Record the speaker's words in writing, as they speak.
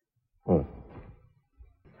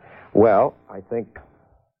Well, I think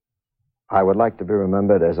I would like to be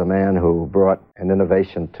remembered as a man who brought an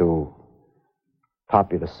innovation to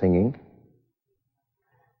popular singing,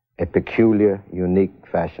 a peculiar, unique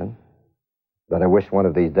fashion that I wish one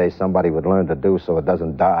of these days somebody would learn to do so it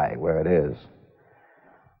doesn't die where it is.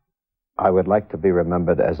 I would like to be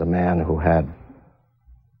remembered as a man who had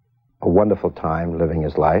a wonderful time living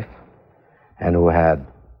his life and who had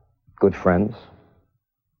good friends,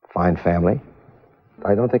 fine family.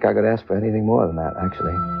 I don't think I could ask for anything more than that,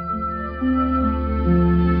 actually.